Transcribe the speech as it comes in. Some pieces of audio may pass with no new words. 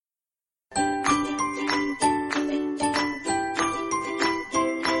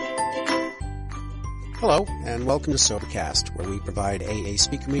Hello, and welcome to Sobercast, where we provide AA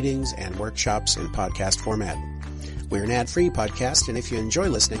speaker meetings and workshops in podcast format. We're an ad-free podcast, and if you enjoy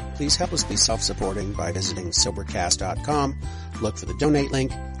listening, please help us be self-supporting by visiting Sobercast.com, look for the donate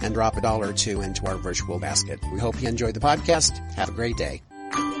link, and drop $1 or $2 into our virtual basket. We hope you enjoy the podcast. Have a great day.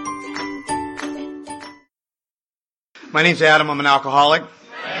 My name's Adam. I'm an alcoholic.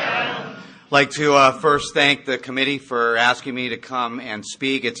 I'd like to first thank the committee for asking me to come and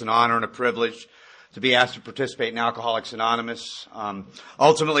speak. It's an honor and a privilege to be asked to participate in Alcoholics Anonymous.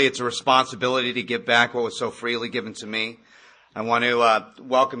 Ultimately, it's a responsibility to give back what was so freely given to me. I want to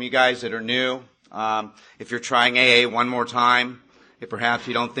welcome you guys that are new. If you're trying AA one more time, if perhaps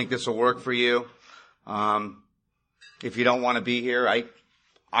you don't think this will work for you, if you don't want to be here,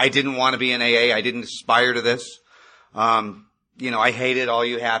 I didn't want to be in AA. I didn't aspire to this. I hated all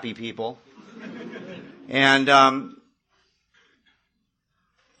you happy people. And,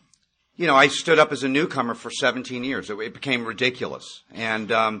 I stood up as a newcomer for 17 years. It became ridiculous.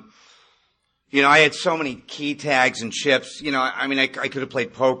 And, I had so many key tags and chips. I could have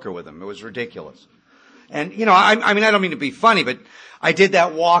played poker with them. It was ridiculous. And, I don't mean to be funny, but I did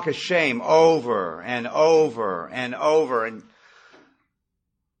that walk of shame over and over and over. And,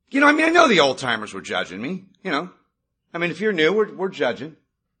 I know the old timers were judging me, if you're new, we're judging.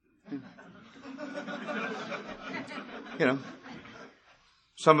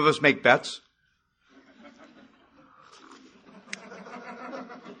 Some of us make bets.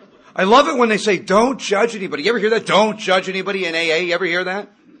 I love it when they say, don't judge anybody. You ever hear that? Don't judge anybody in AA. You ever hear that?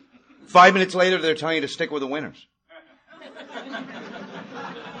 5 minutes later, they're telling you to stick with the winners.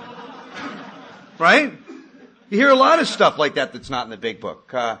 Right? You hear a lot of stuff like that that's not in the big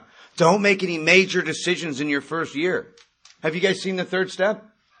book. Don't make any major decisions in your first year. Have you guys seen The Third Step?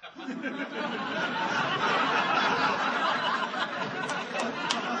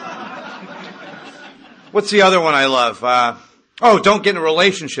 What's the other one I love? Don't get in a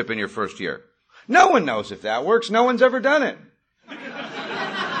relationship in your first year. No one knows if that works. No one's ever done it.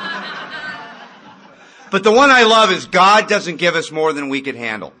 But the one I love is God doesn't give us more than we could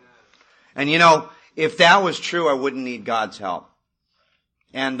handle. And if that was true, I wouldn't need God's help.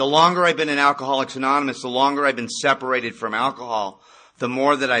 And the longer I've been in Alcoholics Anonymous, the longer I've been separated from alcohol, the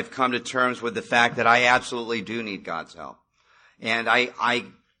more that I've come to terms with the fact that I absolutely do need God's help. And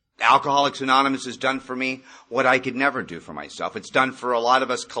Alcoholics Anonymous has done for me what I could never do for myself. It's done for a lot of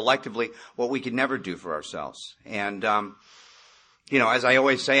us collectively what we could never do for ourselves. And, as I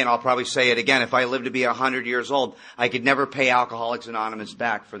always say, and I'll probably say it again, if I live to be 100 years old, I could never pay Alcoholics Anonymous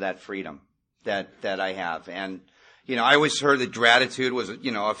back for that freedom that I have. And, I always heard that gratitude was, a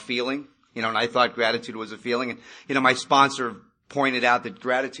feeling, and I thought gratitude was a feeling. And, my sponsor pointed out that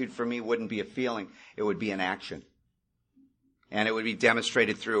gratitude for me wouldn't be a feeling. It would be an action. And it would be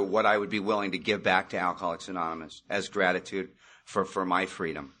demonstrated through what I would be willing to give back to Alcoholics Anonymous as gratitude for my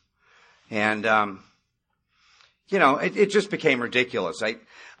freedom. And, it just became ridiculous.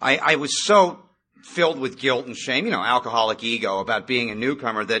 I was so filled with guilt and shame, alcoholic ego about being a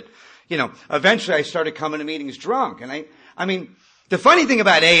newcomer that, eventually I started coming to meetings drunk. And the funny thing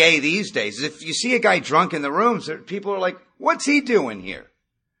about AA these days is if you see a guy drunk in the rooms, people are like, what's he doing here?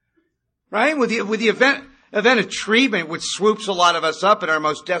 Right? With the event of treatment, which swoops a lot of us up in our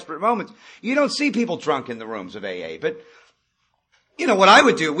most desperate moments, you don't see people drunk in the rooms of AA. But, what I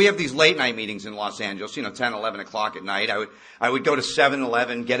would do, we have these late night meetings in Los Angeles, 10, 11 o'clock at night. I would go to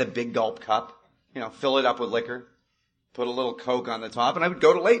 7-Eleven, get a big gulp cup, fill it up with liquor, put a little Coke on the top, and I would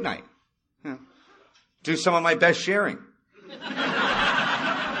go to late night. Do some of my best sharing.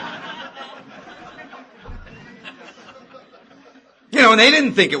 And they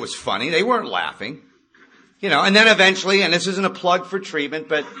didn't think it was funny. They weren't laughing. And then eventually, and this isn't a plug for treatment,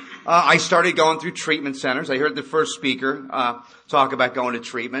 but I started going through treatment centers. I heard the first speaker talk about going to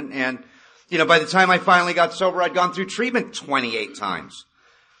treatment. And, by the time I finally got sober, I'd gone through treatment 28 times.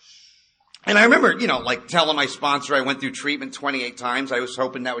 And I remember, telling my sponsor I went through treatment 28 times. I was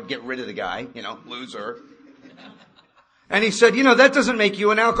hoping that would get rid of the guy, loser. And he said, that doesn't make you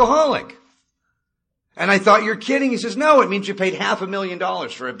an alcoholic. And I thought, you're kidding. He says, no, it means you paid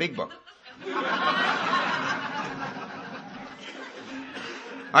 $500,000 for a big book.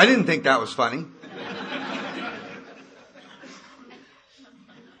 I didn't think that was funny.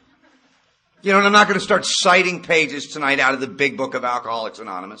 And I'm not going to start citing pages tonight out of the big book of Alcoholics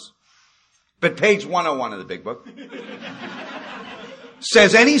Anonymous. But page 101 of the big book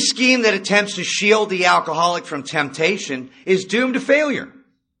says any scheme that attempts to shield the alcoholic from temptation is doomed to failure.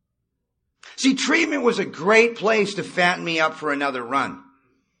 See, treatment was a great place to fatten me up for another run.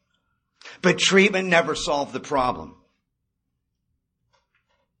 But treatment never solved the problem.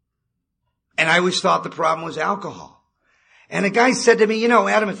 And I always thought the problem was alcohol. And a guy said to me, you know,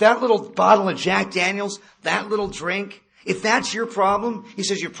 Adam, if that little bottle of Jack Daniels, that little drink, if that's your problem, he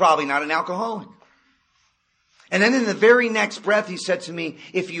says, you're probably not an alcoholic. And then in the very next breath, he said to me,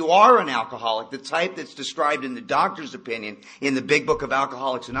 if you are an alcoholic, the type that's described in the doctor's opinion in the big book of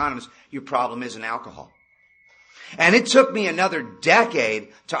Alcoholics Anonymous, your problem isn't alcohol. And it took me another decade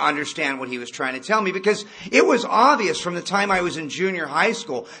to understand what he was trying to tell me, because it was obvious from the time I was in junior high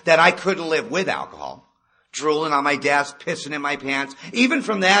school that I couldn't live with alcohol. Drooling on my desk, pissing in my pants. Even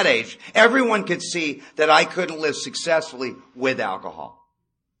from that age, everyone could see that I couldn't live successfully with alcohol.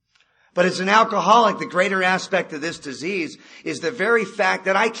 But as an alcoholic, the greater aspect of this disease is the very fact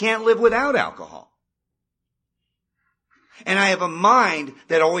that I can't live without alcohol. And I have a mind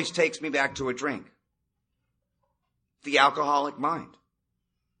that always takes me back to a drink. The alcoholic mind.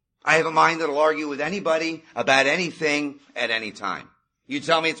 I have a mind that'll argue with anybody about anything at any time. You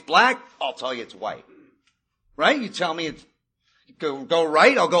tell me it's black, I'll tell you it's white. Right? You tell me it's go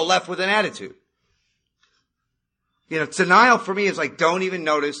right, I'll go left with an attitude. You know, denial for me is like, don't even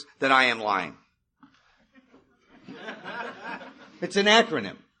notice that I am lying. It's an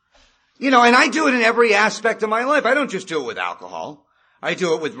acronym. You know, and I do it in every aspect of my life. I don't just do it with alcohol. I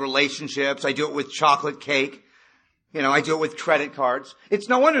do it with relationships. I do it with chocolate cake. You know, I do it with credit cards. It's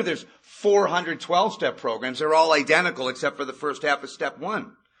no wonder there's 400 12-step programs. They're all identical except for the first half of step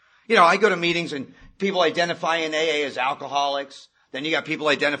 1. You know, I go to meetings and people identify in AA as alcoholics. Then you got people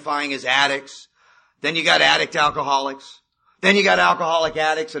identifying as addicts. Then you got addict alcoholics. Then you got alcoholic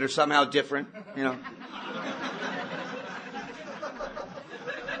addicts that are somehow different, you know.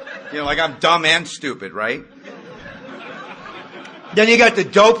 You know, like I'm dumb and stupid, right? Then you got the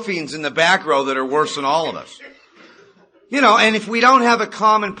dope fiends in the back row that are worse than all of us. You know, and if we don't have a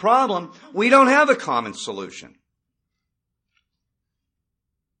common problem, we don't have a common solution.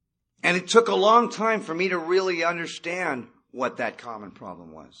 And it took a long time for me to really understand what that common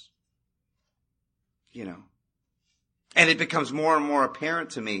problem was. You know. And it becomes more and more apparent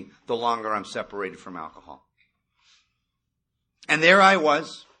to me the longer I'm separated from alcohol. And there I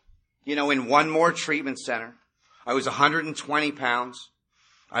was, you know, in one more treatment center. I was 120 pounds.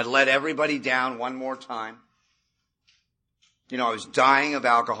 I'd let everybody down one more time. You know, I was dying of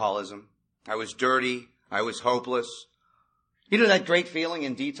alcoholism. I was dirty. I was hopeless. You know that great feeling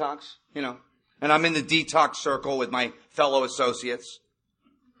in detox, you know? And I'm in the detox circle with my fellow associates.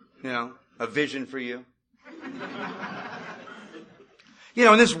 You know, a vision for you. You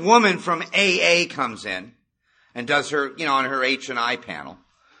know, and this woman from AA comes in and does her, you know, on her H&I panel.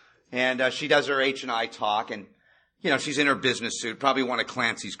 And she does her H&I talk, and, you know, she's in her business suit, probably one of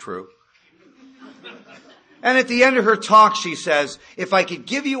Clancy's crew. And at the end of her talk, she says, if I could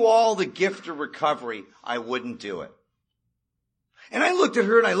give you all the gift of recovery, I wouldn't do it. And I looked at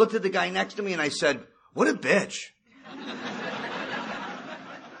her and I looked at the guy next to me and I said, what a bitch.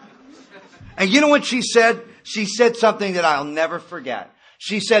 And you know what she said? She said something that I'll never forget.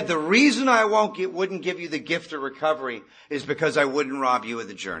 She said, the reason I wouldn't give you the gift of recovery is because I wouldn't rob you of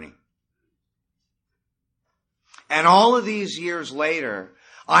the journey. And all of these years later,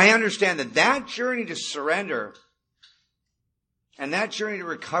 I understand that that journey to surrender and that journey to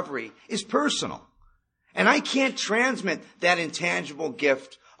recovery is personal. And I can't transmit that intangible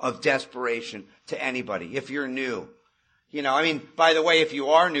gift of desperation to anybody if you're new. You know, I mean, by the way, if you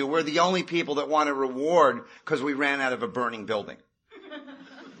are new, we're the only people that want a reward because we ran out of a burning building.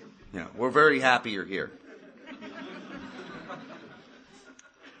 You know, we're very happy you're here.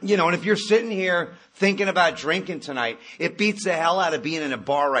 You know, and if you're sitting here thinking about drinking tonight, it beats the hell out of being in a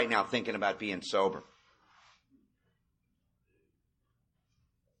bar right now thinking about being sober.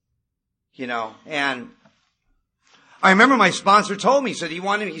 You know, and I remember my sponsor told me,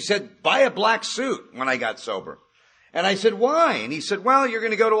 he said, buy a black suit when I got sober. And I said, why? And he said, well, you're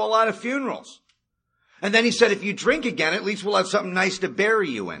going to go to a lot of funerals. And then he said, if you drink again, at least we'll have something nice to bury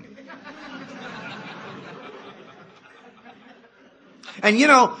you in. And you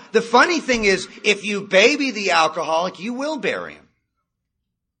know, the funny thing is, if you baby the alcoholic, you will bury him.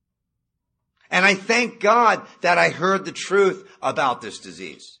 And I thank God that I heard the truth about this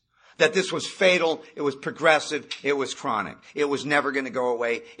disease. That this was fatal, it was progressive, it was chronic. It was never going to go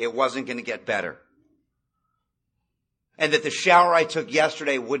away, it wasn't going to get better. And that the shower I took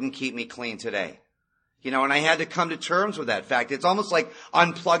yesterday wouldn't keep me clean today. You know, and I had to come to terms with that fact. It's almost like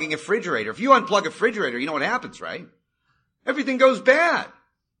unplugging a refrigerator. If you unplug a refrigerator, you know what happens, right? Everything goes bad.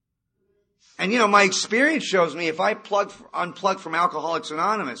 And you know, my experience shows me if I unplug from Alcoholics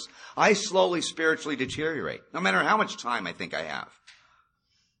Anonymous, I slowly spiritually deteriorate, no matter how much time I think I have.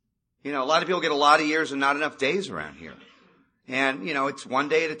 You know, a lot of people get a lot of years and not enough days around here. And, it's one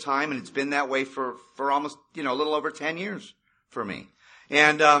day at a time, and it's been that way for almost, a little over 10 years for me.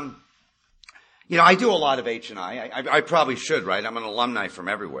 And, I do a lot of H&I. I probably should, right? I'm an alumni from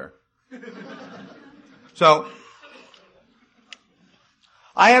everywhere. So,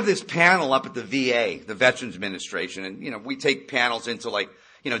 I have this panel up at the VA, the Veterans Administration, and, we take panels into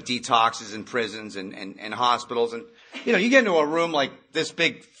detoxes in prisons and hospitals. And, you get into a room like this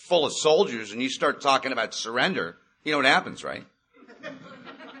big full of soldiers and you start talking about surrender. You know what happens, right?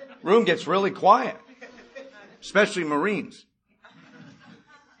 Room gets really quiet, especially Marines.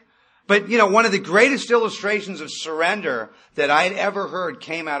 But, one of the greatest illustrations of surrender that I'd ever heard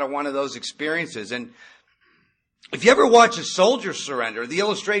came out of one of those experiences. And if you ever watch a soldier surrender, the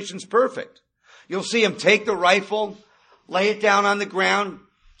illustration's perfect. You'll see him take the rifle, lay it down on the ground,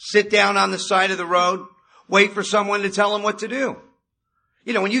 sit down on the side of the road, wait for someone to tell him what to do.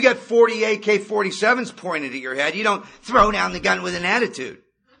 When you got 40 AK-47s pointed at your head, you don't throw down the gun with an attitude.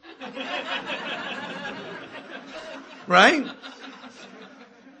 Right?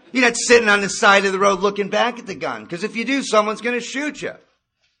 You're not sitting on the side of the road looking back at the gun, because if you do, someone's going to shoot you.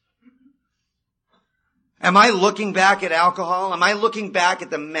 Am I looking back at alcohol? Am I looking back at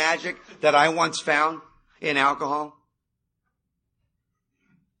the magic that I once found in alcohol?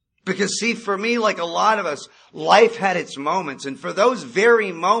 Because see, for me, like a lot of us, life had its moments. And for those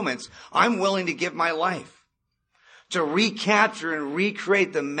very moments, I'm willing to give my life to recapture and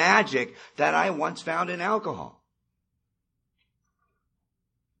recreate the magic that I once found in alcohol.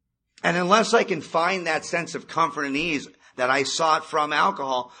 And unless I can find that sense of comfort and ease that I sought from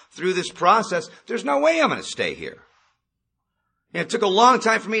alcohol through this process, there's no way I'm going to stay here. And it took a long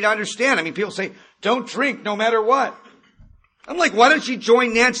time for me to understand. People say, don't drink no matter what. I'm like, why don't you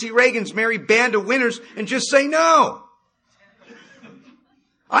join Nancy Reagan's merry band of winners and just say no?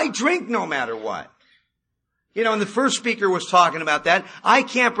 I drink no matter what. And the first speaker was talking about that. I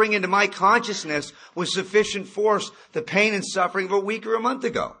can't bring into my consciousness with sufficient force the pain and suffering of a week or a month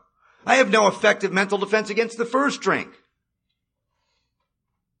ago. I have no effective mental defense against the first drink.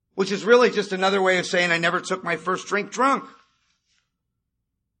 Which is really just another way of saying I never took my first drink drunk.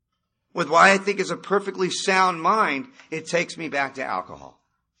 With what I think is a perfectly sound mind, it takes me back to alcohol.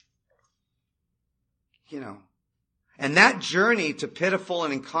 And that journey to pitiful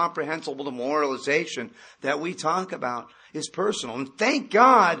and incomprehensible demoralization that we talk about is personal. And thank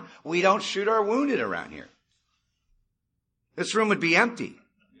God we don't shoot our wounded around here. This room would be empty.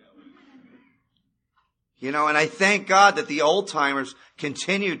 And I thank God that the old timers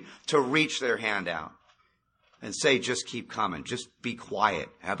continued to reach their hand out and say, just keep coming. Just be quiet.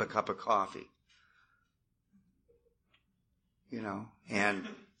 Have a cup of coffee. And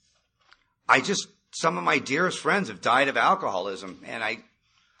some of my dearest friends have died of alcoholism. And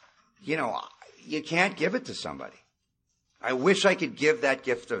you can't give it to somebody. I wish I could give that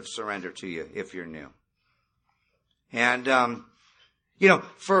gift of surrender to you if you're new. And,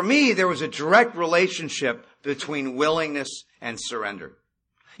 for me, there was a direct relationship between willingness and surrender.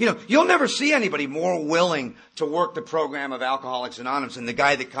 You'll never see anybody more willing to work the program of Alcoholics Anonymous than the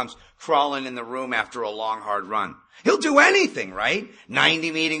guy that comes crawling in the room after a long, hard run. He'll do anything, right?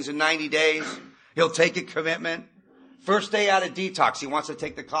 90 meetings in 90 days. He'll take a commitment. First day out of detox, he wants to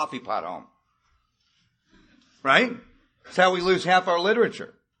take the coffee pot home. Right? That's how we lose half our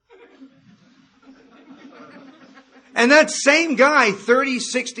literature. And that same guy, 30,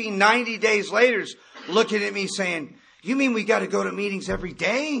 60, 90 days later, is looking at me saying, you mean we got to go to meetings every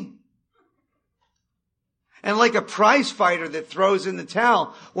day? And like a prize fighter that throws in the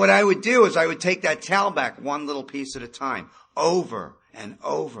towel, what I would do is I would take that towel back one little piece at a time, over and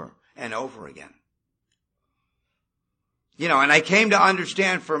over and over again. And I came to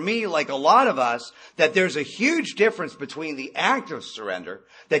understand for me, like a lot of us, that there's a huge difference between the act of surrender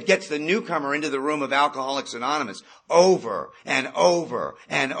that gets the newcomer into the room of Alcoholics Anonymous over and over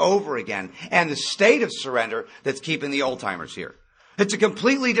and over again, and the state of surrender that's keeping the old timers here. It's a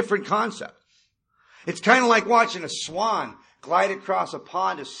completely different concept. It's kind of like watching a swan glide across a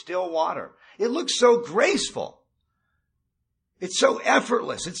pond of still water. It looks so graceful. It's so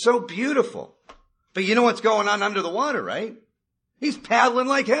effortless. It's so beautiful. But you know what's going on under the water, right? He's paddling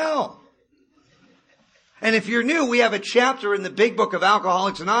like hell. And if you're new, we have a chapter in the big book of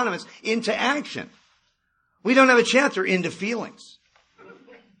Alcoholics Anonymous, Into Action. We don't have a chapter into feelings.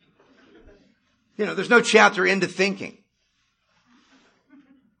 There's no chapter into thinking.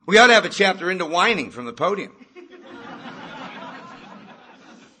 We ought to have a chapter into whining from the podium.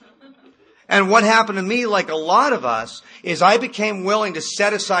 And what happened to me, like a lot of us, is I became willing to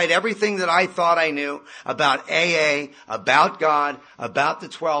set aside everything that I thought I knew about AA, about God, about the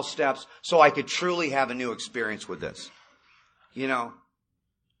 12 steps, so I could truly have a new experience with this.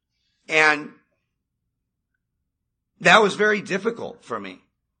 And that was very difficult for me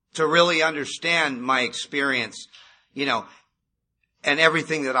to really understand my experience, and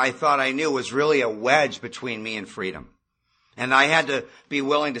everything that I thought I knew was really a wedge between me and freedom. And I had to be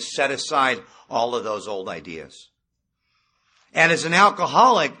willing to set aside all of those old ideas. And as an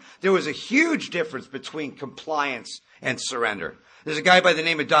alcoholic, there was a huge difference between compliance and surrender. There's a guy by the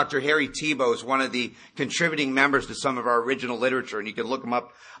name of Dr. Harry Tiebout, who's one of the contributing members to some of our original literature, and you can look him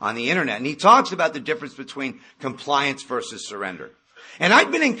up on the internet. And he talks about the difference between compliance versus surrender. And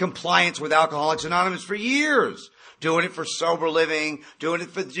I'd been in compliance with Alcoholics Anonymous for years, doing it for sober living, doing it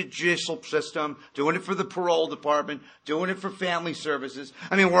for the judicial system, doing it for the parole department, doing it for family services.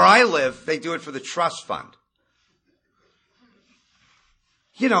 I mean, where I live, they do it for the trust fund.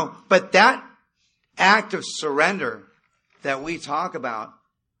 But that act of surrender that we talk about,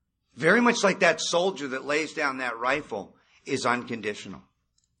 very much like that soldier that lays down that rifle, is unconditional.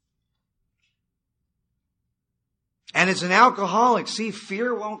 And as an alcoholic,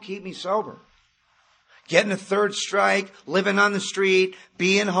 fear won't keep me sober. Getting a third strike, living on the street,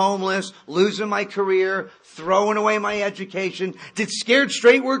 being homeless, losing my career, throwing away my education. Did scared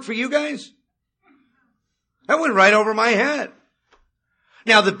straight work for you guys? That went right over my head.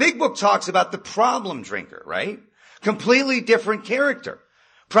 Now, the big book talks about the problem drinker, right? Completely different character.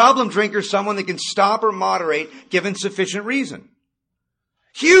 Problem drinker is someone that can stop or moderate given sufficient reason.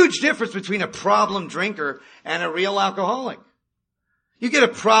 Huge difference between a problem drinker and a real alcoholic. You get a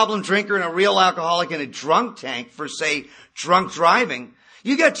problem drinker and a real alcoholic in a drunk tank for, say, drunk driving,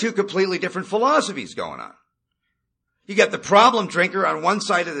 you got two completely different philosophies going on. You got the problem drinker on one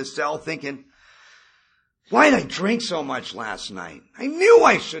side of the cell thinking, why did I drink so much last night? I knew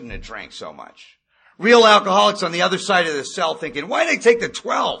I shouldn't have drank so much. Real alcoholics on the other side of the cell thinking, why did I take the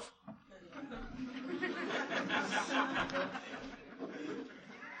 12?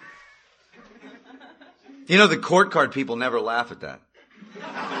 The court card people never laugh at that.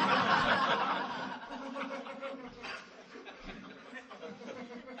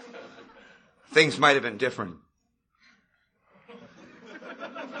 Things might have been different.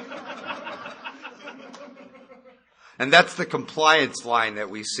 And that's the compliance line that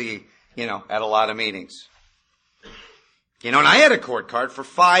we see, at a lot of meetings. And I had a court card for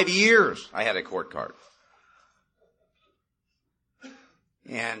 5 years. I had a court card.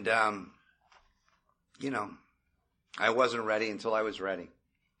 And, I wasn't ready until I was ready.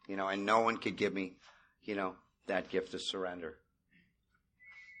 And no one could give me, that gift of surrender.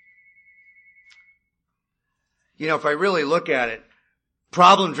 If I really look at it,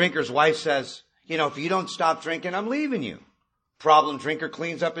 problem drinker's wife says, if you don't stop drinking, I'm leaving you. Problem drinker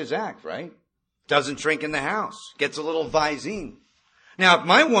cleans up his act, right? Doesn't drink in the house. Gets a little Visine. Now, if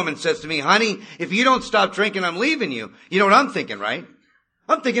my woman says to me, honey, if you don't stop drinking, I'm leaving you. You know what I'm thinking, right?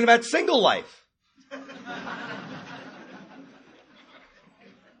 I'm thinking about single life.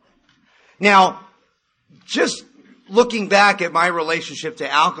 Now, just looking back at my relationship to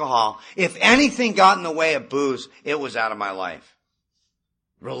alcohol, if anything got in the way of booze, it was out of my life.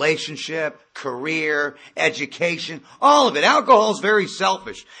 Relationship, career, education, all of it. Alcohol is very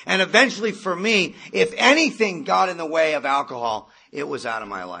selfish. And eventually for me, if anything got in the way of alcohol, it was out of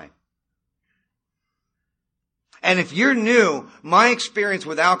my life. And if you're new, my experience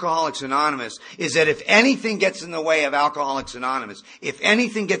with Alcoholics Anonymous is that if anything gets in the way of Alcoholics Anonymous, if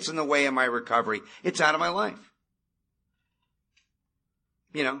anything gets in the way of my recovery, it's out of my life.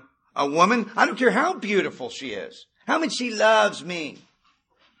 A woman, I don't care how beautiful she is, how much she loves me,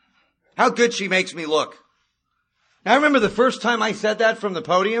 how good she makes me look. Now, I remember the first time I said that from the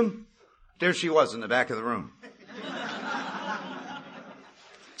podium, there she was in the back of the room.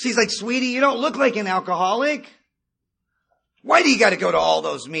 She's like, sweetie, you don't look like an alcoholic. Why do you got to go to all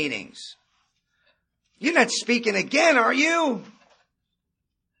those meetings? You're not speaking again, are you?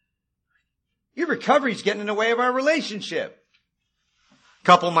 Your recovery's getting in the way of our relationship. A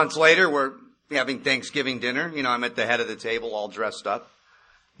couple months later, we're having Thanksgiving dinner. I'm at the head of the table all dressed up.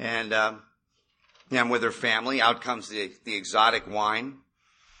 And I'm with her family. Out comes the exotic wine.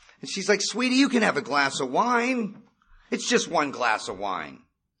 And she's like, sweetie, you can have a glass of wine. It's just one glass of wine.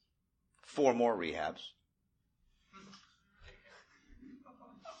 4 more rehabs.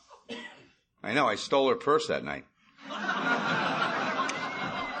 I know, I stole her purse that night.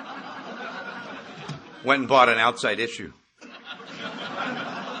 Went and bought an outside issue.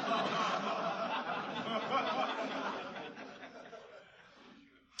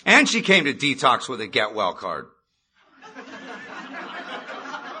 And she came to detox with a get well card.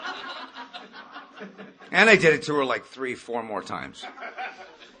 And I did it to her like 3-4 more times.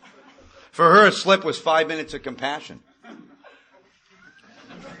 For her, a slip was 5 minutes of compassion.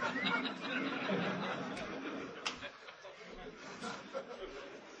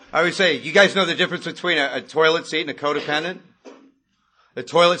 I always say, you guys know the difference between a toilet seat and a codependent? The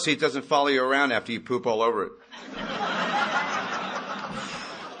toilet seat doesn't follow you around after you poop all over it.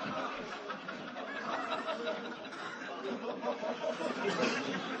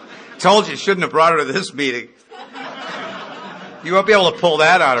 Told you, shouldn't have brought her to this meeting. You won't be able to pull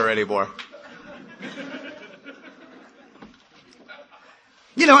that on her anymore.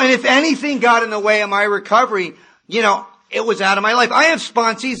 And if anything got in the way of my recovery, it was out of my life. I have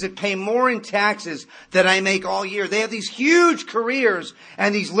sponsees that pay more in taxes than I make all year. They have these huge careers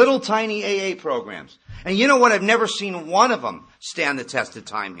and these little tiny AA programs. And you know what? I've never seen one of them stand the test of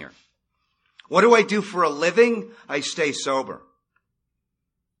time here. What do I do for a living? I stay sober.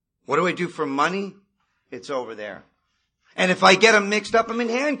 What do I do for money? It's over there. And if I get them mixed up, I'm in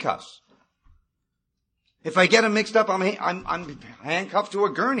handcuffs. If I get them mixed up, I'm handcuffed to a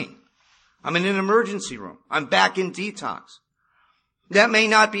gurney. I'm in an emergency room. I'm back in detox. That may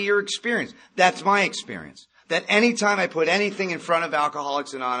not be your experience. That's my experience. That anytime I put anything in front of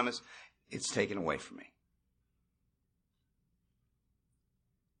Alcoholics Anonymous, it's taken away from me.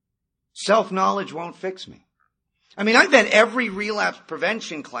 Self-knowledge won't fix me. I've had every relapse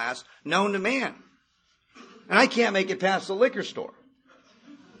prevention class known to man. And I can't make it past the liquor store.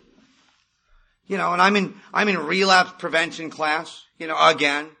 And I'm in relapse prevention class,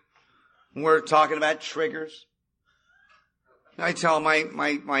 again. We're talking about triggers. And I tell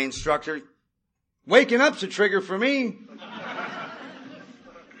my instructor, waking up's a trigger for me.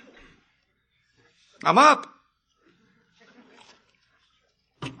 I'm up.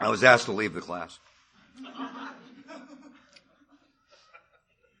 I was asked to leave the class.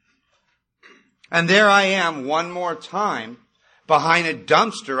 And there I am one more time behind a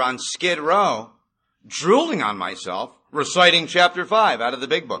dumpster on Skid Row, drooling on myself, reciting chapter 5 out of the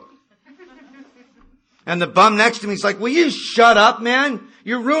big book. And the bum next to me is like, will you shut up, man?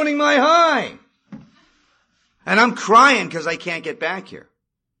 You're ruining my high. And I'm crying because I can't get back here.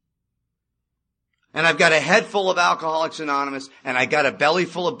 And I've got a head full of Alcoholics Anonymous, and I got a belly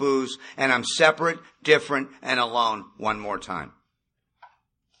full of booze, and I'm separate, different, and alone one more time.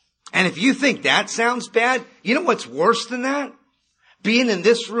 And if you think that sounds bad, you know what's worse than that? Being in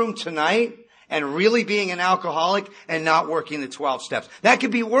this room tonight and really being an alcoholic and not working the 12 steps. That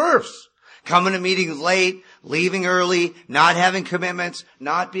could be worse. Coming to meetings late, leaving early, not having commitments,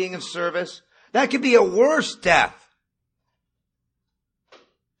 not being of service. That could be a worse death.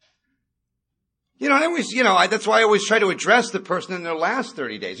 That's why I always try to address the person in their last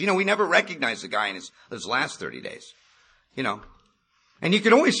 30 days. We never recognize the guy in his last 30 days. And you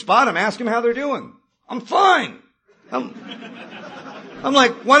can always spot him, ask him how they're doing. I'm fine. I'm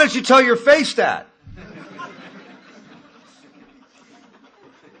like, why don't you tell your face that?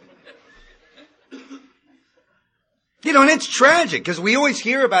 And it's tragic because we always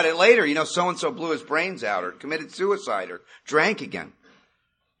hear about it later. So-and-so blew his brains out or committed suicide or drank again.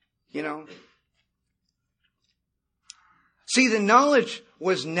 See, the knowledge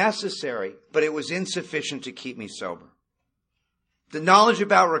was necessary, but it was insufficient to keep me sober. The knowledge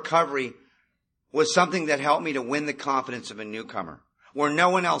about recovery was something that helped me to win the confidence of a newcomer, where no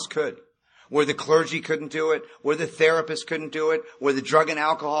one else could. Where the clergy couldn't do it, where the therapist couldn't do it, where the drug and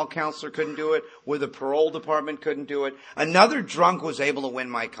alcohol counselor couldn't do it, where the parole department couldn't do it. Another drunk was able to win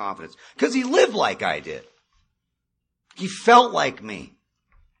my confidence because he lived like I did. He felt like me.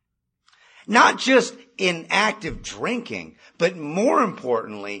 Not just in active drinking, but more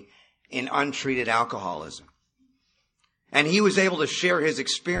importantly, in untreated alcoholism. And he was able to share his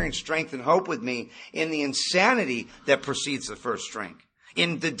experience, strength, and hope with me in the insanity that precedes the first drink.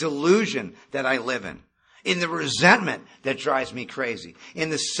 In the delusion that I live in the resentment that drives me crazy, in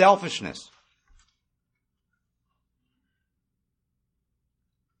the selfishness.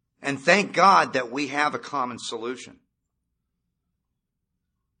 And thank God that we have a common solution.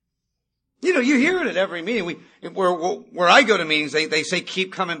 You hear it at every meeting. Where I go to meetings, they say,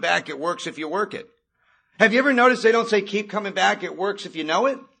 keep coming back. It works if you work it. Have you ever noticed they don't say, keep coming back. It works if you know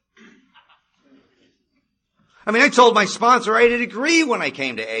it? I told my sponsor I had a degree when I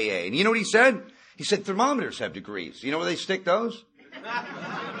came to AA. And you know what he said? He said, thermometers have degrees. You know where they stick those?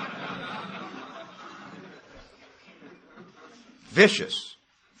 Vicious.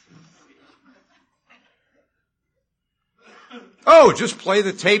 Oh, just play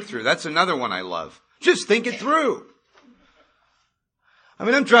the tape through. That's another one I love. Just think it through.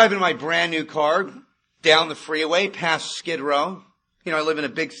 I'm driving my brand new car down the freeway past Skid Row. I live in a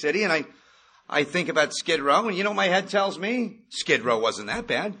big city and I think about Skid Row, and you know what my head tells me? Skid Row wasn't that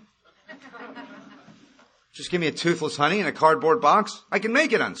bad. Just give me a Toothless Honey in a cardboard box. I can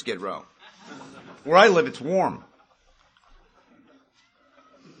make it on Skid Row. Where I live, it's warm.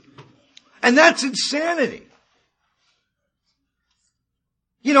 And that's insanity.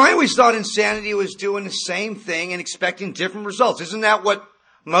 You know, I always thought insanity was doing the same thing and expecting different results. Isn't that what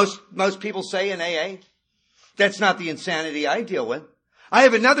most people say in AA? That's not the insanity I deal with. I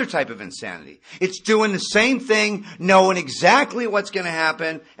have another type of insanity. It's doing the same thing, knowing exactly what's going to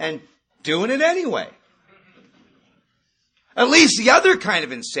happen, and doing it anyway. At least the other kind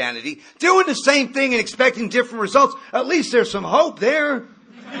of insanity, doing the same thing and expecting different results, at least there's some hope there.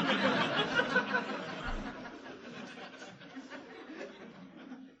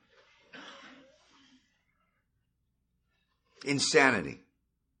 Insanity.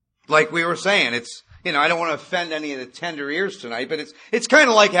 Like we were saying, it's, you know, I don't want to offend any of the tender ears tonight, but it's kind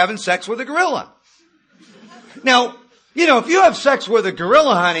of like having sex with a gorilla. Now, you know, if you have sex with a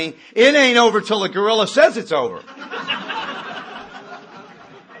gorilla, honey, it ain't over till the gorilla says it's over.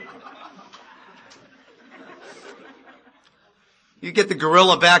 You get the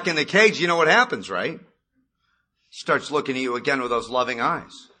gorilla back in the cage, you know what happens, right? He starts looking at you again with those loving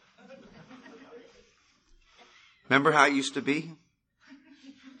eyes. Remember how it used to be?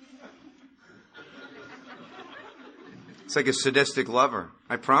 It's like a sadistic lover.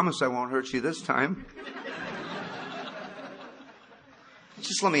 I promise I won't hurt you this time.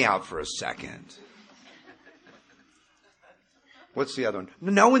 Just let me out for a second. What's the other one?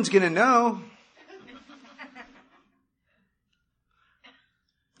 No one's going to know.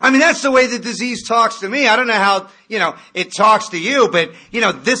 I mean, that's the way the disease talks to me. I don't know how, you know, it talks to you, but, you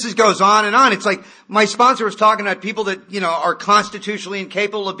know, goes on and on. It's like my sponsor was talking about people that, you know, are constitutionally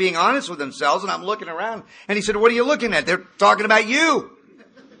incapable of being honest with themselves, and I'm looking around, and he said, what are you looking at? They're talking about you.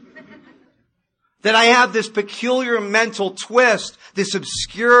 That I have this peculiar mental twist, this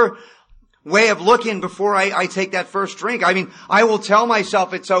obscure way of looking before I take that first drink. I mean, I will tell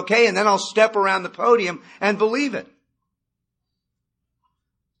myself it's okay, and then I'll step around the podium and believe it.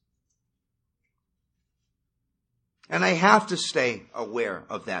 And I have to stay aware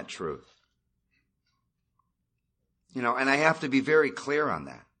of that truth. You know, and I have to be very clear on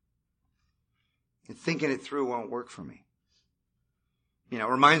that. And thinking it through won't work for me. You know,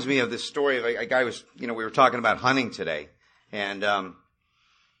 it reminds me of this story of a guy we were talking about hunting today. And,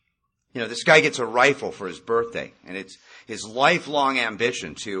 you know, this guy gets a rifle for his birthday. And it's his lifelong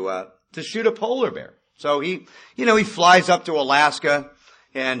ambition to shoot a polar bear. So he flies up to Alaska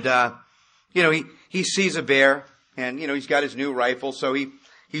and, he sees a bear. And, you know, he's got his new rifle, so he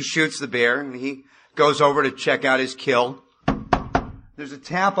shoots the bear, and he goes over to check out his kill. There's a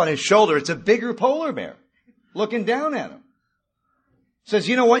tap on his shoulder. It's a bigger polar bear looking down at him. Says,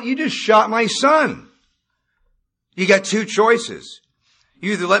 you know what? You just shot my son. You got two choices.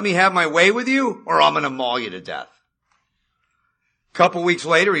 You either let me have my way with you, or I'm going to maul you to death. A couple weeks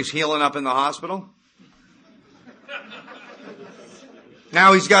later, he's healing up in the hospital.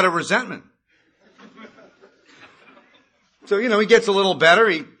 Now he's got a resentment. So, you know, he gets a little better.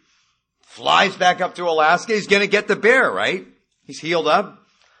 He flies back up to Alaska. He's going to get the bear, right? He's healed up.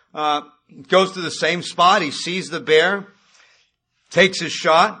 Goes to the same spot. He sees the bear. Takes his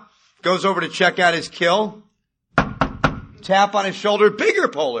shot. Goes over to check out his kill. Tap on his shoulder. Bigger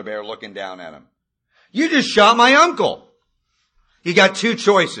polar bear looking down at him. You just shot my uncle. You got two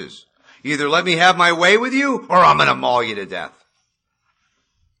choices. You either let me have my way with you, or I'm going to maul you to death.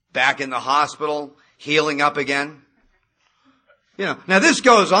 Back in the hospital, healing up again. You know, now this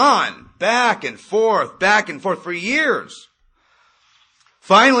goes on back and forth for years.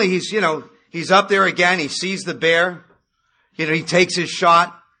 Finally, he's up there again. He sees the bear. You know, he takes his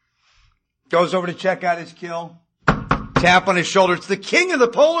shot, goes over to check out his kill, tap on his shoulder. It's the king of the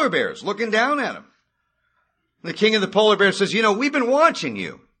polar bears looking down at him. The king of the polar bears says, you know, we've been watching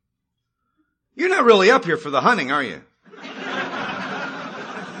you. You're not really up here for the hunting, are you?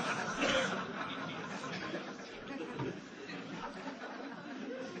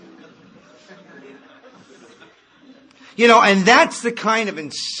 You know, and that's the kind of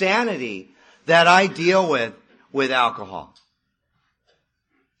insanity that I deal with alcohol.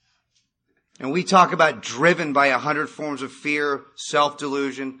 And we talk about driven by 100 forms of fear,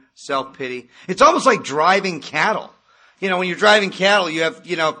 self-delusion, self-pity. It's almost like driving cattle. You know, when you're driving cattle, you have,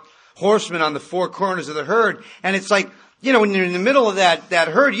 you know, horsemen on the four corners of the herd. And it's like, you know, when you're in the middle of that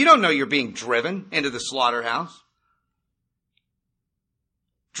herd, you don't know you're being driven into the slaughterhouse.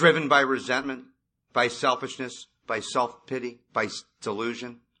 Driven by resentment, by selfishness, by self-pity, by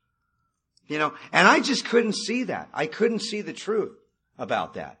delusion. You know, and I just couldn't see that. I couldn't see the truth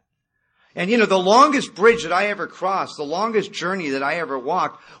about that. And you know, the longest bridge that I ever crossed, the longest journey that I ever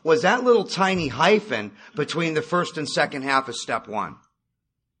walked was that little tiny hyphen between the first and second half of step one.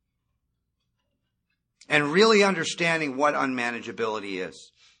 And really understanding what unmanageability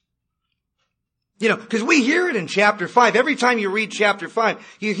is. Because we hear it in chapter 5. Every time you read chapter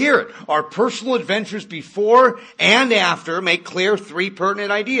 5, you hear it. Our personal adventures before and after make clear 3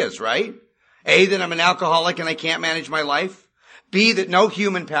 pertinent ideas, right? A, that I'm an alcoholic and I can't manage my life. B, that no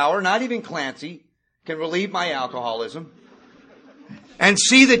human power, not even Clancy, can relieve my alcoholism. And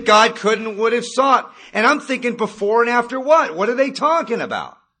C, that God could and would have sought. And I'm thinking before and after what? What are they talking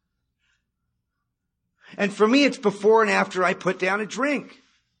about? And for me, it's before and after I put down a drink.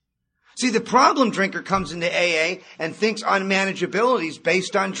 See, the problem drinker comes into AA and thinks unmanageability is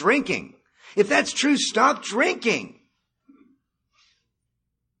based on drinking. If that's true, stop drinking.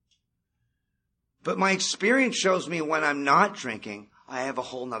 But my experience shows me when I'm not drinking, I have a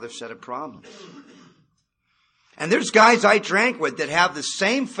whole nother set of problems. And there's guys I drank with that have the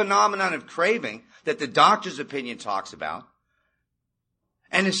same phenomenon of craving that the doctor's opinion talks about.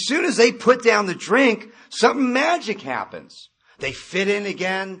 And as soon as they put down the drink, something magic happens. They fit in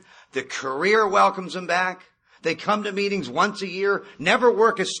again. The career welcomes them back. They come to meetings once a year, never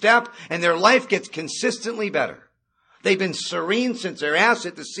work a step, and their life gets consistently better. They've been serene since their ass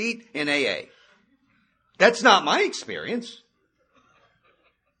hit the seat in AA. That's not my experience.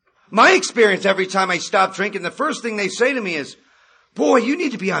 My experience every time I stop drinking, the first thing they say to me is, boy, you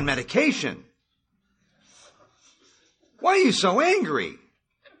need to be on medication. Why are you so angry?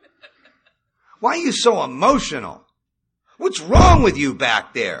 Why are you so emotional? What's wrong with you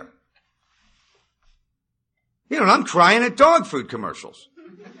back there? And I'm crying at dog food commercials.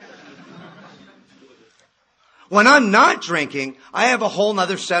 When I'm not drinking, I have a whole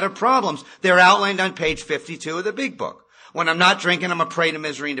nother set of problems. They're outlined on page 52 of the big book. When I'm not drinking, I'm a prey to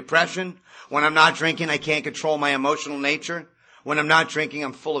misery and depression. When I'm not drinking, I can't control my emotional nature. When I'm not drinking,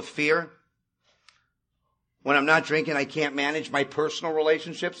 I'm full of fear. When I'm not drinking, I can't manage my personal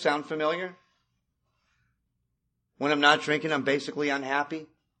relationships. Sound familiar? When I'm not drinking, I'm basically unhappy.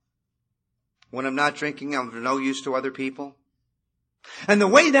 When I'm not drinking, I'm of no use to other people. And the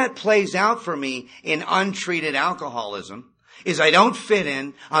way that plays out for me in untreated alcoholism is I don't fit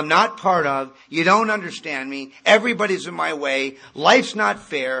in, I'm not part of, you don't understand me, everybody's in my way, life's not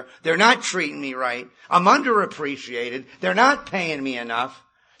fair, they're not treating me right, I'm underappreciated, they're not paying me enough,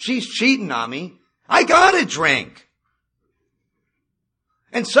 she's cheating on me, I gotta drink.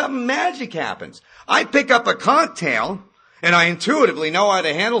 And something magic happens. I pick up a cocktail and I intuitively know how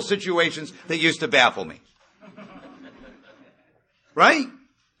to handle situations that used to baffle me. Right?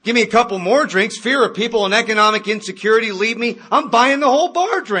 Give me a couple more drinks, fear of people and economic insecurity leave me, I'm buying the whole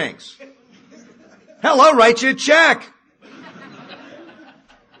bar drinks. Hell, I'll write you a check.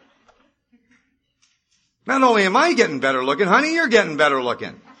 Not only am I getting better looking, honey, you're getting better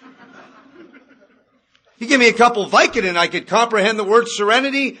looking. You give me a couple Vicodin, I could comprehend the word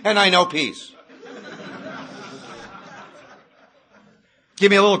serenity, and I know peace. Give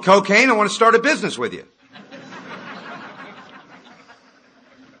me a little cocaine, I want to start a business with you.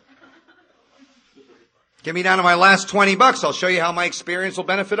 Get me down to my last $20, I'll show you how my experience will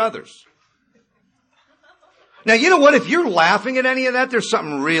benefit others. Now, you know what? If you're laughing at any of that, there's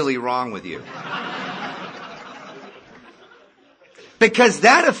something really wrong with you. Because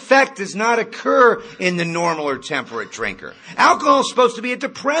that effect does not occur in the normal or temperate drinker. Alcohol is supposed to be a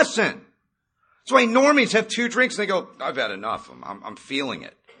depressant. That's why normies have 2 drinks and they go, I've had enough. I'm feeling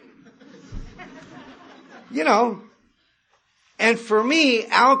it. And for me,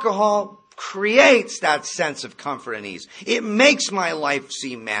 alcohol creates that sense of comfort and ease. It makes my life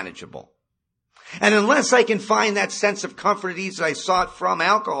seem manageable. And unless I can find that sense of comfort and ease that I sought from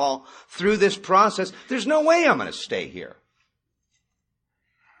alcohol through this process, there's no way I'm going to stay here.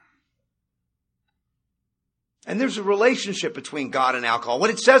 And there's a relationship between God and alcohol. What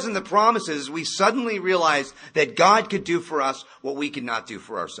it says in the promises is we suddenly realize that God could do for us what we could not do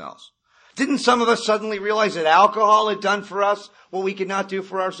for ourselves. Didn't some of us suddenly realize that alcohol had done for us what we could not do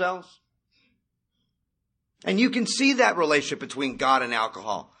for ourselves? And you can see that relationship between God and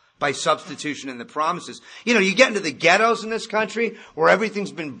alcohol by substitution in the promises. You get into the ghettos in this country where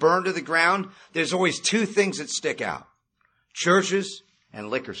everything's been burned to the ground. There's always 2 things that stick out. Churches and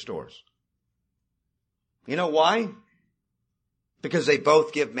liquor stores. You know why? Because they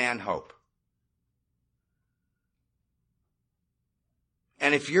both give man hope.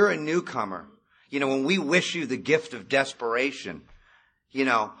 And if you're a newcomer, when we wish you the gift of desperation,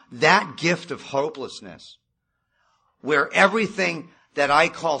 that gift of hopelessness, where everything that I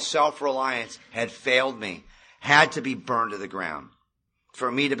call self-reliance had failed me, had to be burned to the ground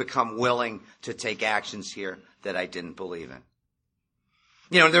for me to become willing to take actions here that I didn't believe in.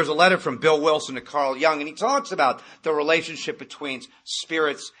 There's a letter from Bill Wilson to Carl Jung, and he talks about the relationship between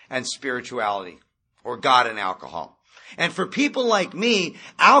spirits and spirituality, or God and alcohol. And for people like me,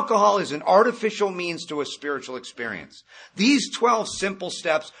 alcohol is an artificial means to a spiritual experience. These 12 simple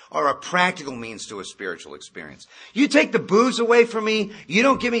steps are a practical means to a spiritual experience. You take the booze away from me, you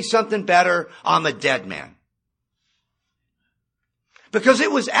don't give me something better, I'm a dead man. Because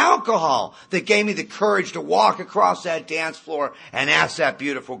it was alcohol that gave me the courage to walk across that dance floor and ask that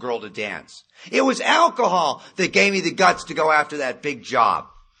beautiful girl to dance. It was alcohol that gave me the guts to go after that big job.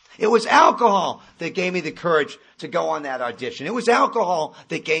 It was alcohol that gave me the courage to go on that audition. It was alcohol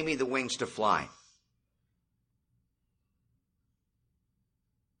that gave me the wings to fly.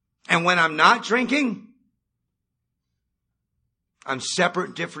 And when I'm not drinking, I'm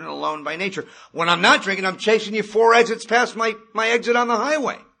separate, different, and alone by nature. When I'm not drinking, I'm chasing you 4 exits past my exit on the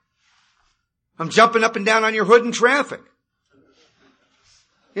highway. I'm jumping up and down on your hood in traffic.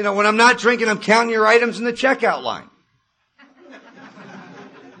 You know, when I'm not drinking, I'm counting your items in the checkout line.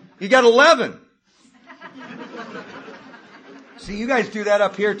 You got 11. See, you guys do that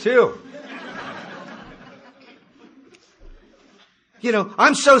up here too. You know,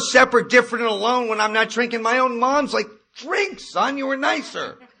 I'm so separate, different, and alone when I'm not drinking. My own mom's like, drink, son, you were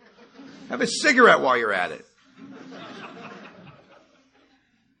nicer. Have a cigarette while you're at it.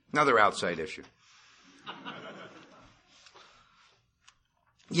 Another outside issue.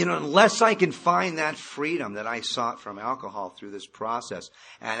 You know, unless I can find that freedom that I sought from alcohol through this process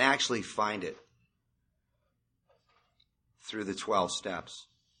and actually find it through the 12 steps,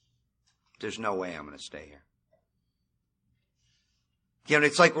 there's no way I'm going to stay here. You know,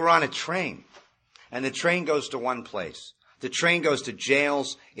 it's like we're on a train and the train goes to one place. The train goes to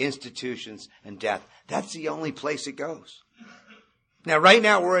jails, institutions, and death. That's the only place it goes. Now, right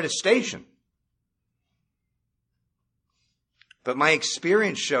now we're at a station. But my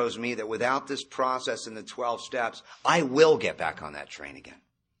experience shows me that without this process and the 12 steps, I will get back on that train again.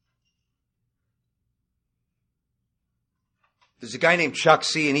 There's a guy named Chuck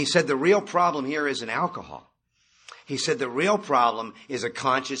C., and he said the real problem here isn't alcohol. He said the real problem is a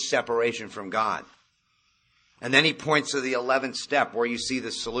conscious separation from God. And then he points to the 11th step where you see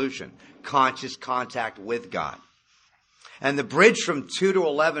the solution, conscious contact with God. And the bridge from 2 to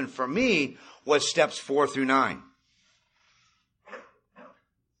 11 for me was steps 4 through 9.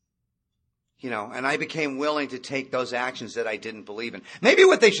 You know, and I became willing to take those actions that I didn't believe in. Maybe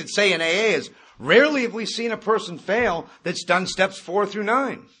what they should say in AA is, rarely have we seen a person fail that's done steps 4 through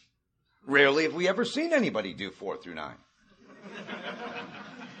 9. Rarely have we ever seen anybody do 4 through 9.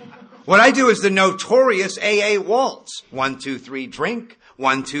 What I do is the notorious AA waltz. 1, 2, 3, drink.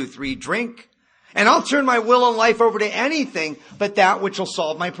 1, 2, 3, drink. And I'll turn my will and life over to anything but that which will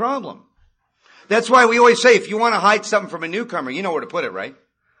solve my problem. That's why we always say, if you want to hide something from a newcomer, you know where to put it, right?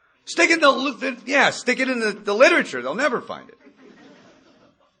 Stick it in the literature. They'll never find it.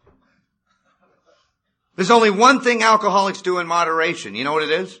 There's only one thing alcoholics do in moderation. You know what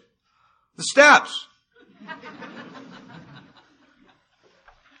it is? The steps.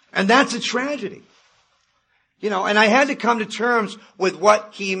 And that's a tragedy. You know, and I had to come to terms with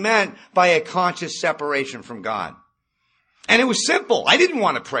what he meant by a conscious separation from God. And it was simple. I didn't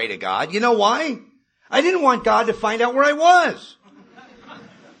want to pray to God. You know why? I didn't want God to find out where I was.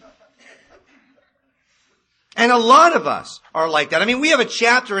 And a lot of us are like that. I mean, we have a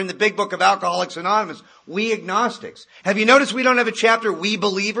chapter in the big book of Alcoholics Anonymous, We Agnostics. Have you noticed we don't have a chapter, We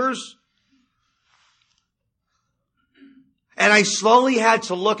Believers? And I slowly had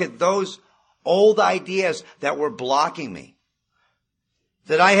to look at those old ideas that were blocking me.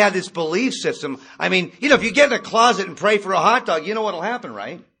 That I had this belief system. I mean, you know, if you get in a closet and pray for a hot dog, you know what'll happen,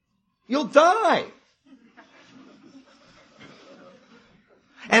 right? You'll die.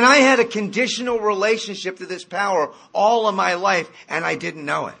 And I had a conditional relationship to this power all of my life, and I didn't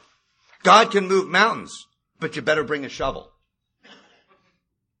know it. God can move mountains, but you better bring a shovel.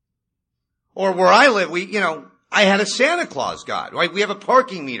 Or where I live, I had a Santa Claus God, right? We have a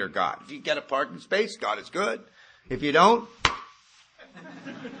parking meter God. If you get a parking space, God is good. If you don't,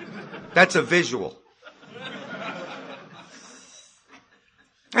 that's a visual.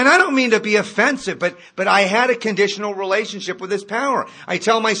 And I don't mean to be offensive, but I had a conditional relationship with this power. I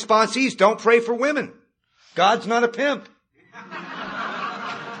tell my sponsees, don't pray for women. God's not a pimp.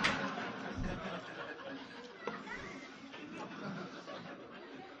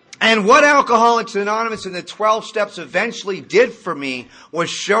 And what Alcoholics Anonymous and the 12 steps eventually did for me was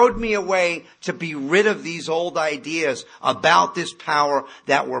showed me a way to be rid of these old ideas about this power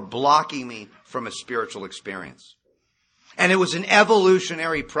that were blocking me from a spiritual experience. And it was an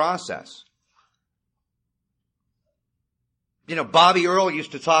evolutionary process. You know, Bobby Earl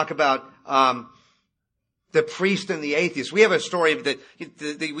used to talk about the priest and the atheist. We have a story that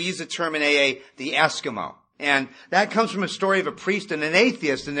we use the term in AA, the Eskimo. And that comes from a story of a priest and an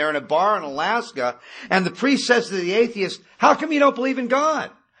atheist, and they're in a bar in Alaska, and the priest says to the atheist, "How come you don't believe in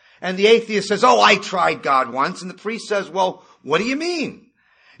God?" And the atheist says, "Oh, I tried God once." And the priest says, "Well, what do you mean?"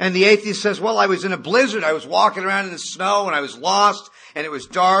 And the atheist says, "Well, I was in a blizzard. I was walking around in the snow, and I was lost, and it was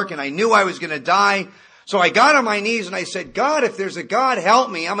dark, and I knew I was going to die. So I got on my knees, and I said, 'God, if there's a God, help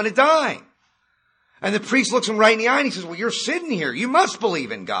me. I'm going to die.'" And the priest looks him right in the eye, and he says, "Well, you're sitting here. You must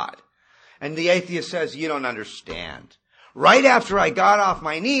believe in God." And the atheist says, "You don't understand. Right after I got off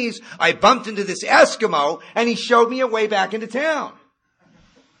my knees, I bumped into this Eskimo, and he showed me a way back into town."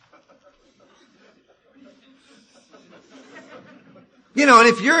 You know, and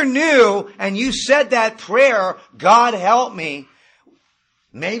if you're new and you said that prayer, "God help me,"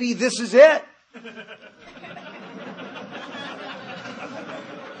 maybe this is it.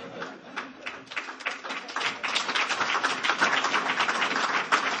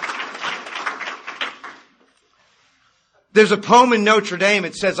 There's a poem in Notre Dame.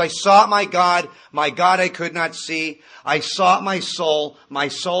 It says, "I sought my God I could not see. I sought my soul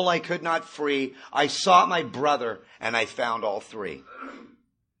I could not free. I sought my brother, and I found all three."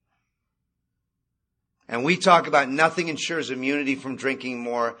 And we talk about nothing ensures immunity from drinking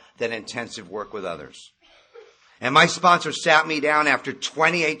more than intensive work with others. And my sponsor sat me down after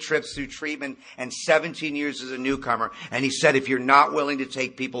 28 trips through treatment and 17 years as a newcomer, and he said, "If you're not willing to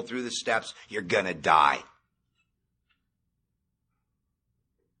take people through the steps, you're gonna die."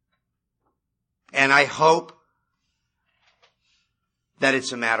 And I hope that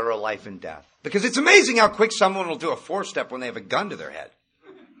it's a matter of life and death. Because it's amazing how quick someone will do a 4-step when they have a gun to their head.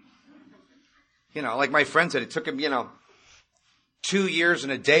 You know, like my friend said, it took him, 2 years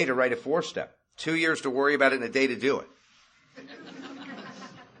and a day to write a 4-step. 2 years to worry about it and a day to do it.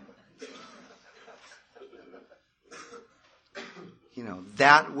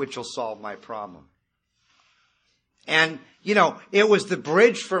 That which will solve my problem. And, it was the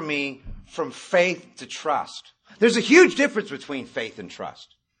bridge for me from faith to trust. There's a huge difference between faith and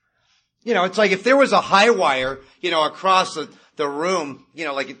trust. It's like if there was a high wire, across the room,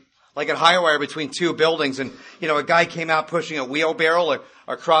 like a high wire between two buildings, and, a guy came out pushing a wheelbarrow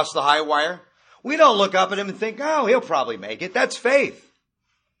across the high wire. We don't look up at him and think, "Oh, he'll probably make it." That's faith.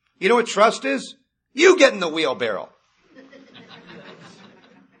 You know what trust is? You get in the wheelbarrow.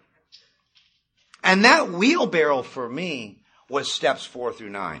 And that wheelbarrow for me was steps 4 through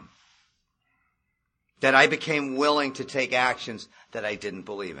 9. That I became willing to take actions that I didn't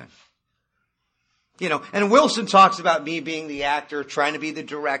believe in. And Wilson talks about me being the actor, trying to be the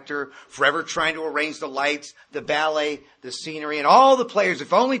director, forever trying to arrange the lights, the ballet, the scenery, and all the players,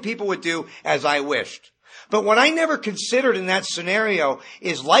 if only people would do as I wished. But what I never considered in that scenario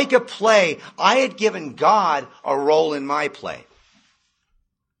is, like a play, I had given God a role in my play.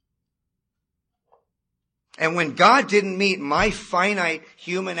 And when God didn't meet my finite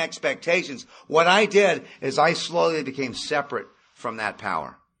human expectations, what I did is I slowly became separate from that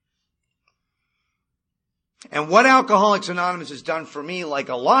power. And what Alcoholics Anonymous has done for me, like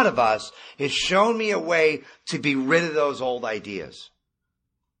a lot of us, is shown me a way to be rid of those old ideas.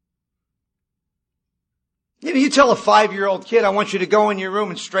 You tell a 5-year-old kid, "I want you to go in your room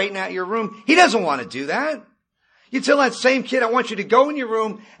and straighten out your room." He doesn't want to do that. You tell that same kid, "I want you to go in your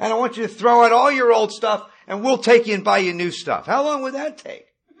room and I want you to throw out all your old stuff and we'll take you and buy you new stuff." How long would that take?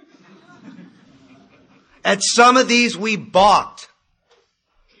 At some of these we balked.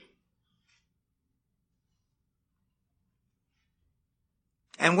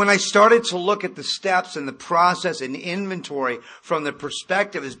 And when I started to look at the steps and the process and inventory from the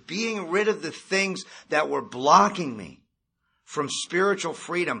perspective as being rid of the things that were blocking me from spiritual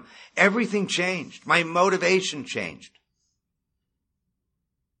freedom, everything changed. My motivation changed.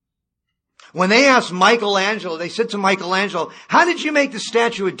 When they asked Michelangelo, they said to Michelangelo, "How did you make the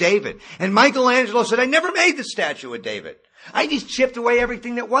statue of David?" And Michelangelo said, "I never made the statue of David. I just chipped away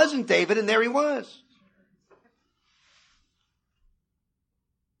everything that wasn't David, and there he was."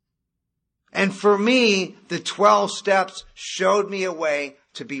 And for me, the 12 steps showed me a way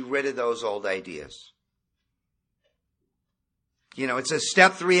to be rid of those old ideas. It says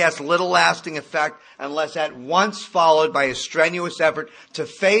step 3 has little lasting effect unless at once followed by a strenuous effort to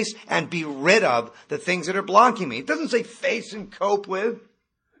face and be rid of the things that are blocking me. It doesn't say face and cope with.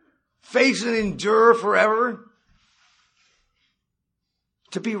 Face and endure forever.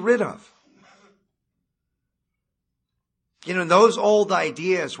 To be rid of. Those old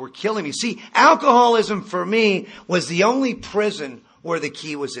ideas were killing me. See, alcoholism for me was the only prison where the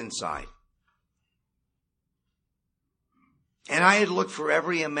key was inside. And I had looked for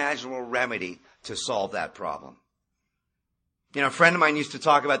every imaginable remedy to solve that problem. A friend of mine used to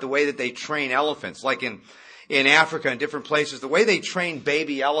talk about the way that they train elephants. Like in in Africa and different places, the way they train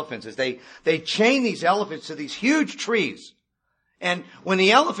baby elephants is they chain these elephants to these huge trees. And when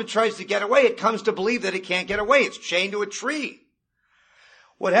the elephant tries to get away, it comes to believe that it can't get away. It's chained to a tree.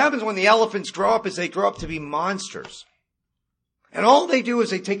 What happens when the elephants grow up is they grow up to be monsters. And all they do is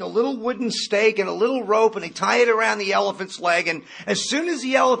they take a little wooden stake and a little rope and they tie it around the elephant's leg. And as soon as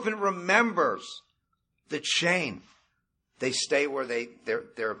the elephant remembers the chain, they stay where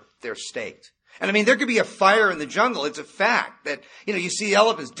they're staked. And I mean, there could be a fire in the jungle. It's a fact that, you see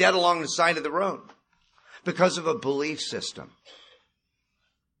elephants dead along the side of the road because of a belief system.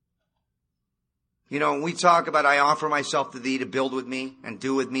 When we talk about, I offer myself to thee to build with me and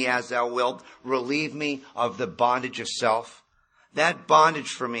do with me as thou wilt, relieve me of the bondage of self. That bondage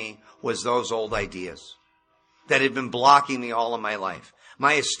for me was those old ideas that had been blocking me all of my life.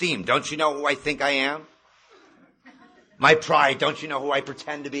 My esteem, don't you know who I think I am? My pride, don't you know who I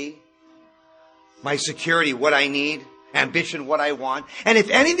pretend to be? My security, what I need. Ambition, what I want. And if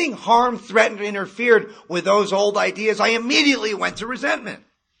anything harmed, threatened, or interfered with those old ideas, I immediately went to resentment.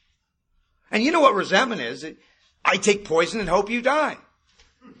 And you know what resentment is? I take poison and hope you die.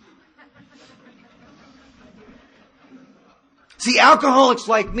 See, alcoholics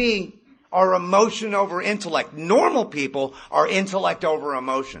like me are emotion over intellect. Normal people are intellect over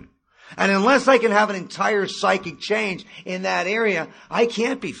emotion. And unless I can have an entire psychic change in that area, I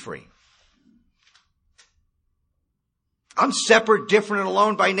can't be free. I'm separate, different, and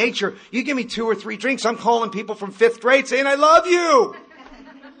alone by nature. You give me 2 or 3 drinks, I'm calling people from 5th grade saying, I love you.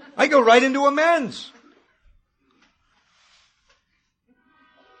 I go right into amends.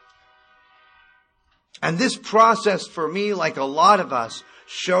 And this process for me, like a lot of us,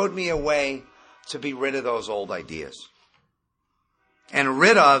 showed me a way to be rid of those old ideas. And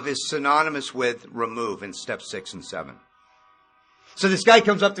rid of is synonymous with remove in step 6 and 7. So this guy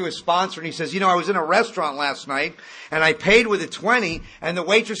comes up to his sponsor and he says, I was in a restaurant last night and I paid with a 20 and the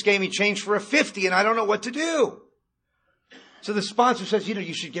waitress gave me change for a 50 and I don't know what to do. So the sponsor says,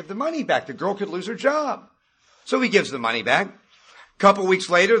 you should give the money back. The girl could lose her job. So he gives the money back. A couple weeks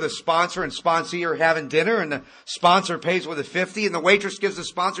later, the sponsor and sponsee are having dinner and the sponsor pays with a 50 and the waitress gives the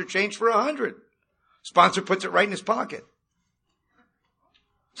sponsor change for 100. Sponsor puts it right in his pocket.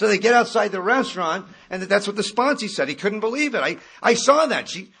 So they get outside the restaurant, and that's what the sponsee said. He couldn't believe it. I saw that.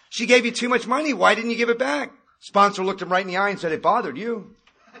 She gave you too much money. Why didn't you give it back? Sponsor looked him right in the eye and said, it bothered you.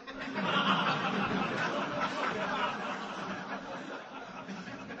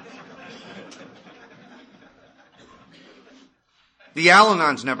 The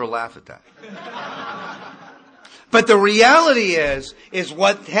Al-Anons never laugh at that. But the reality is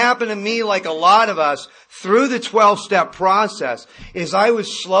what happened to me, like a lot of us, through the 12-step process, is I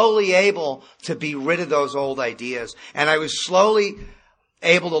was slowly able to be rid of those old ideas. And I was slowly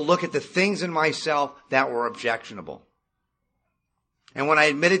able to look at the things in myself that were objectionable. And when I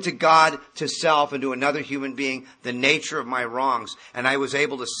admitted to God, to self, and to another human being, the nature of my wrongs, and I was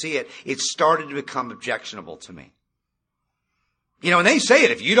able to see it, it started to become objectionable to me. And they say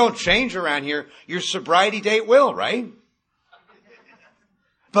it, if you don't change around here, your sobriety date will, right?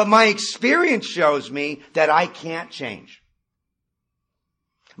 But my experience shows me that I can't change.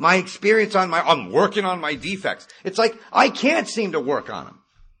 My experience I'm working on my defects. It's like I can't seem to work on them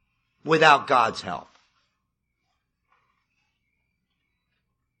without God's help.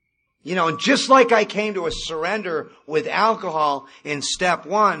 And just like I came to a surrender with alcohol in step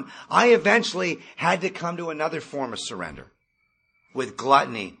 1, I eventually had to come to another form of surrender. With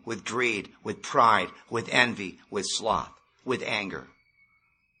gluttony, with greed, with pride, with envy, with sloth, with anger.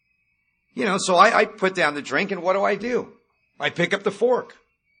 So I put down the drink, and what do? I pick up the fork.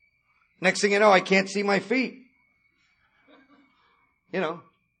 Next thing you know, I can't see my feet. And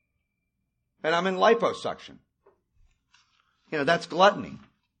I'm in liposuction. That's gluttony.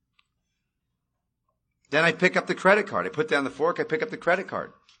 Then I pick up the credit card. I put down the fork, I pick up the credit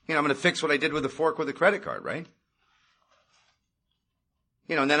card. I'm going to fix what I did with the fork with the credit card, right?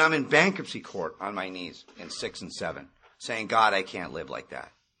 And then I'm in bankruptcy court on my knees in 6 and 7, saying, God, I can't live like that.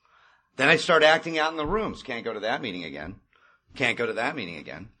 Then I start acting out in the rooms. Can't go to that meeting again. Can't go to that meeting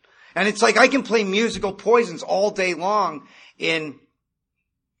again. And it's like I can play musical poisons all day long in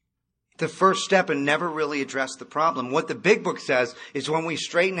the first step and never really address the problem. What the big book says is when we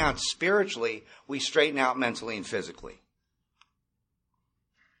straighten out spiritually, we straighten out mentally and physically.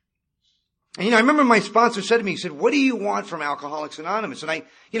 And, I remember my sponsor said to me, he said, what do you want from Alcoholics Anonymous? And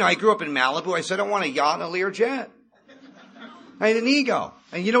I grew up in Malibu. I said, I want a yacht and a Learjet. I had an ego.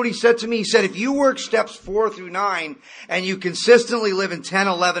 And you know what he said to me? He said, if you work steps 4 through 9 and you consistently live in 10,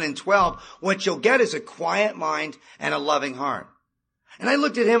 11, and 12, what you'll get is a quiet mind and a loving heart. And I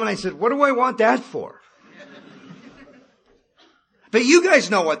looked at him and I said, what do I want that for? But you guys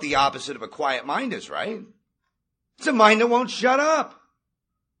know what the opposite of a quiet mind is, right? It's a mind that won't shut up.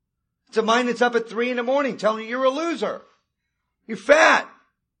 It's a mind that's up at 3 a.m. telling you you're a loser. You're fat.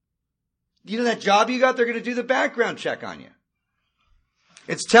 You know that job you got? They're going to do the background check on you.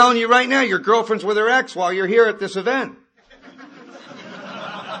 It's telling you right now your girlfriend's with her ex while you're here at this event.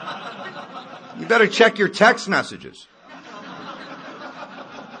 You better check your text messages.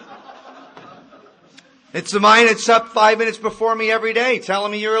 It's the mind that's up 5 minutes before me every day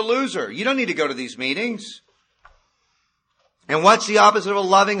telling me you're a loser. You don't need to go to these meetings. And what's the opposite of a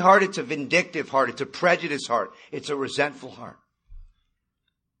loving heart? It's a vindictive heart. It's a prejudiced heart. It's a resentful heart.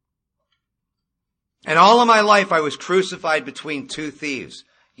 And all of my life I was crucified between two thieves,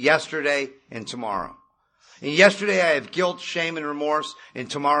 yesterday and tomorrow. And yesterday I have guilt, shame, and remorse, and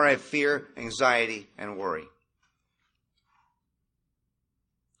tomorrow I have fear, anxiety, and worry.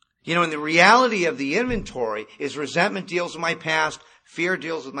 You know, and the reality of the inventory is resentment deals with my past, fear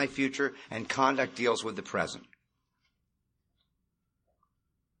deals with my future, and conduct deals with the present.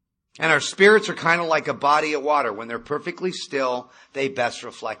 And our spirits are kind of like a body of water. When they're perfectly still, they best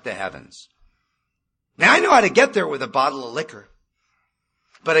reflect the heavens. Now, I know how to get there with a bottle of liquor.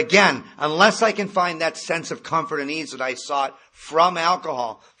 But again, unless I can find that sense of comfort and ease that I sought from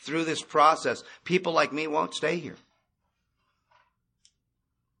alcohol through this process, people like me won't stay here.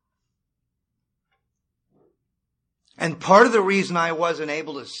 And part of the reason I wasn't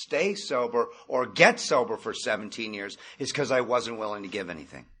able to stay sober or get sober for 17 years is because I wasn't willing to give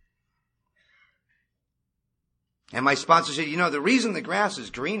anything. And my sponsor said, you know, the reason the grass is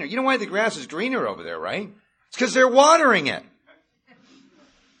greener, you know why the grass is greener over there, right? It's because they're watering it.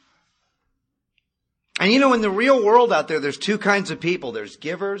 And you know, in the real world out there, there's two kinds of people. There's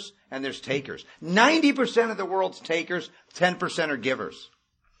givers and there's takers. 90% of the world's takers, 10% are givers.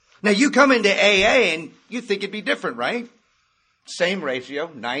 Now, you come into AA and you think it'd be different, right? Same ratio,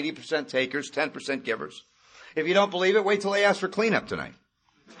 90% takers, 10% givers. If you don't believe it, wait till I ask for cleanup tonight.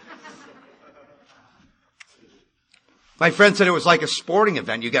 My friend said it was like a sporting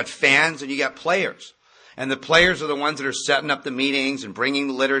event. You got fans and you got players. And the players are the ones that are setting up the meetings and bringing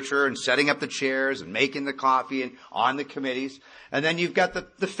the literature and setting up the chairs and making the coffee and on the committees. And then you've got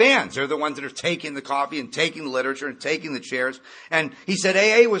the fans. They're the ones that are taking the coffee and taking the literature and taking the chairs. And he said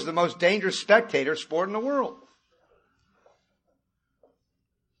AA was the most dangerous spectator sport in the world.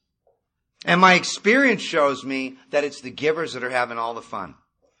 And my experience shows me that it's the givers that are having all the fun.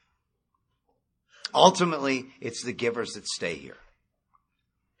 Ultimately, it's the givers that stay here.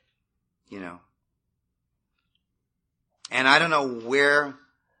 You know. And I don't know where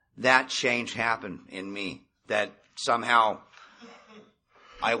that change happened in me, that somehow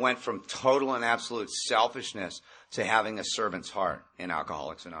I went from total and absolute selfishness to having a servant's heart in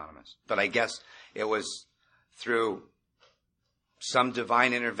Alcoholics Anonymous. But I guess it was through some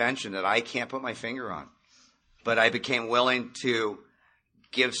divine intervention that I can't put my finger on. But I became willing to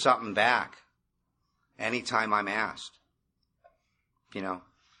give something back anytime I'm asked, you know.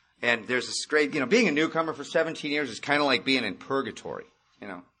 And there's this great, you know, being a newcomer for 17 years is kind of like being in purgatory, you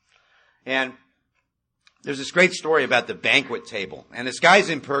know. And there's this great story about the banquet table. And this guy's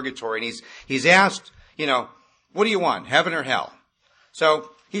in purgatory and he's asked, you know, what do you want, heaven or hell? So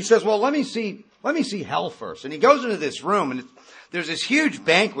he says, well, let me see hell first. And he goes into this room and there's this huge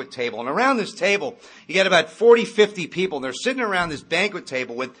banquet table. And around this table, you get about 40, 50 people. And they're sitting around this banquet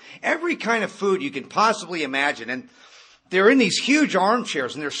table with every kind of food you can possibly imagine. And they're in these huge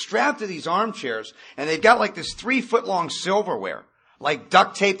armchairs and they're strapped to these armchairs and they've got like this 3-foot-long silverware, like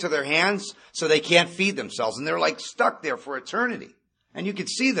duct taped to their hands so they can't feed themselves. And they're like stuck there for eternity. And you can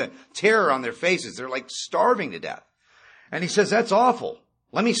see the terror on their faces. They're like starving to death. And he says, that's awful.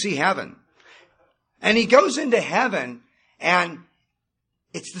 Let me see heaven. And he goes into heaven and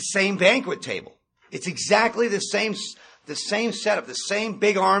it's the same banquet table. It's exactly the same setup, the same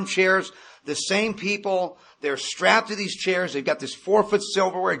big armchairs, the same people. They're strapped to these chairs. They've got this 4-foot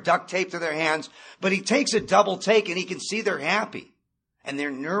silverware duct taped to their hands. But he takes a double take and he can see they're happy and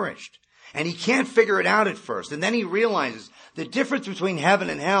they're nourished. And he can't figure it out at first. And then he realizes the difference between heaven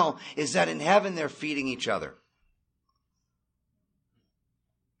and hell is that in heaven they're feeding each other.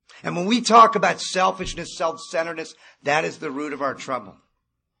 And when we talk about selfishness, self-centeredness, that is the root of our trouble.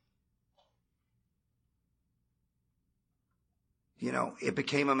 You know, it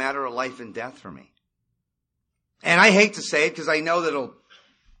became a matter of life and death for me. And I hate to say it because I know that it'll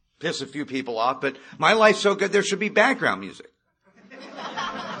piss a few people off, but my life's so good there should be background music.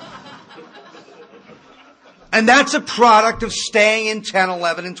 And that's a product of staying in 10,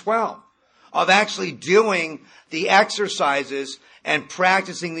 11, and 12. Of actually doing the exercises and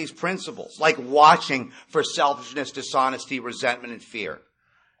practicing these principles, like watching for selfishness, dishonesty, resentment, and fear.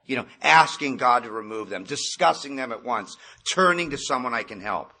 Asking God to remove them, discussing them at once, turning to someone I can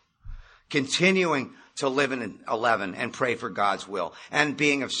help, continuing to live in 11 and pray for God's will, and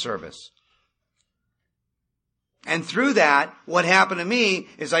being of service. And through that, what happened to me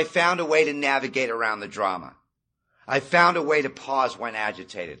is I found a way to navigate around the drama. I found a way to pause when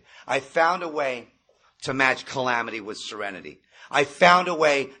agitated. I found a way to match calamity with serenity. I found a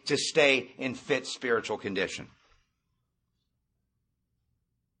way to stay in fit spiritual condition.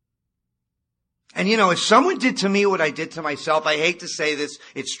 And if someone did to me what I did to myself, I hate to say this,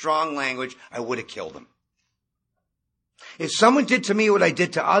 it's strong language, I would have killed them. If someone did to me what I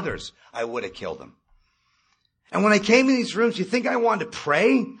did to others, I would have killed them. And when I came in these rooms, you think I wanted to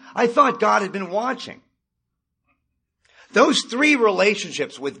pray? I thought God had been watching. Those three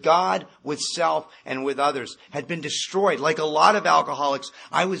relationships with God, with self, and with others had been destroyed. Like a lot of alcoholics,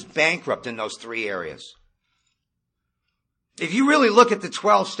 I was bankrupt in those three areas. If you really look at the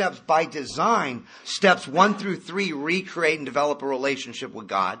 12 steps by design, steps 1 through 3 recreate and develop a relationship with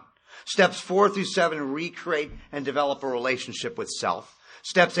God. Steps 4 through 7 recreate and develop a relationship with self.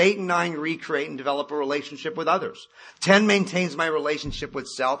 Steps 8 and 9 recreate and develop a relationship with others. 10 maintains my relationship with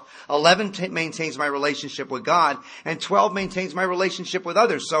self. 11 maintains my relationship with God. And 12 maintains my relationship with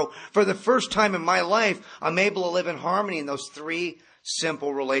others. So for the first time in my life, I'm able to live in harmony in those three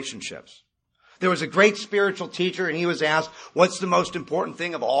simple relationships. There was a great spiritual teacher, and he was asked, what's the most important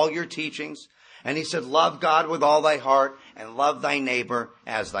thing of all your teachings? And he said, love God with all thy heart and love thy neighbor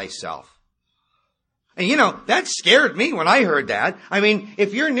as thyself. And that scared me when I heard that. I mean,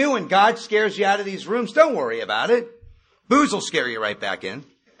 if you're new and God scares you out of these rooms, don't worry about it. Booze will scare you right back in.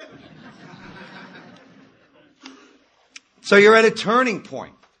 So you're at a turning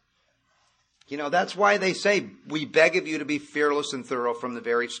point. That's why they say, we beg of you to be fearless and thorough from the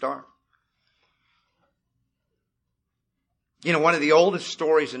very start. One of the oldest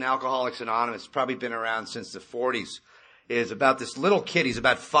stories in Alcoholics Anonymous, probably been around since the 40s, is about this little kid. He's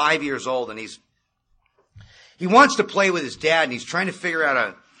about 5 years old, and he wants to play with his dad, and he's trying to figure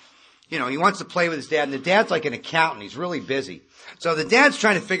out he wants to play with his dad, and the dad's like an accountant. He's really busy. So the dad's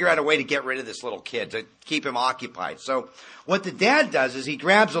trying to figure out a way to get rid of this little kid, to keep him occupied. So what the dad does is he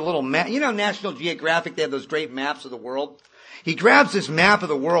grabs a little map. National Geographic, they have those great maps of the world. He grabs this map of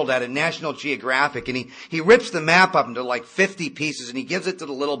the world out of National Geographic, and he rips the map up into like 50 pieces, and he gives it to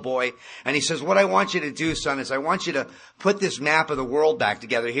the little boy, and he says, what I want you to do, son, is I want you to put this map of the world back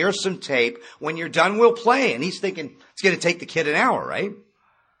together. Here's some tape. When you're done, we'll play. And he's thinking, it's going to take the kid an hour, right?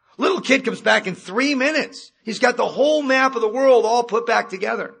 Little kid comes back in 3 minutes. He's got the whole map of the world all put back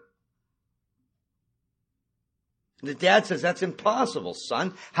together. And the dad says, that's impossible,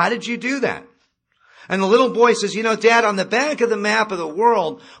 son. How did you do that? And the little boy says, Dad, on the back of the map of the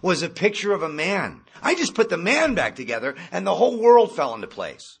world was a picture of a man. I just put the man back together and the whole world fell into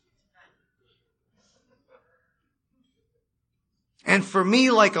place. And for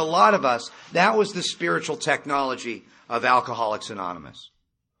me, like a lot of us, that was the spiritual technology of Alcoholics Anonymous.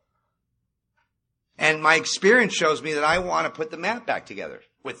 And my experience shows me that I want to put the map back together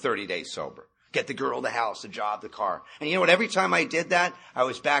with 30 days sober. Get the girl, the house, the job, the car. And you know what? Every time I did that, I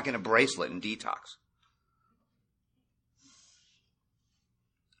was back in a bracelet and detox.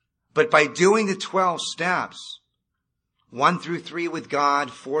 But by doing the 12 steps, 1 through 3 with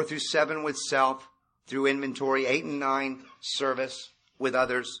God, 4 through 7 with self, through inventory, 8 and 9, service with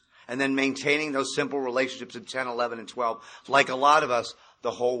others, and then maintaining those simple relationships in 10, 11, and 12, like a lot of us,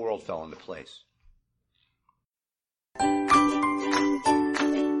 the whole world fell into place.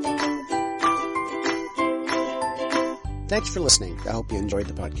 Thanks for listening. I hope you enjoyed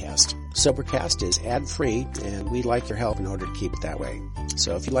the podcast. Sobercast is ad-free, and we'd like your help in order to keep it that way.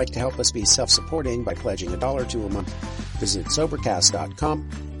 So if you'd like to help us be self-supporting by pledging $1 or $2 a month, visit Sobercast.com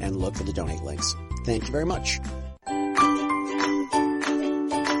and look for the donate links. Thank you very much.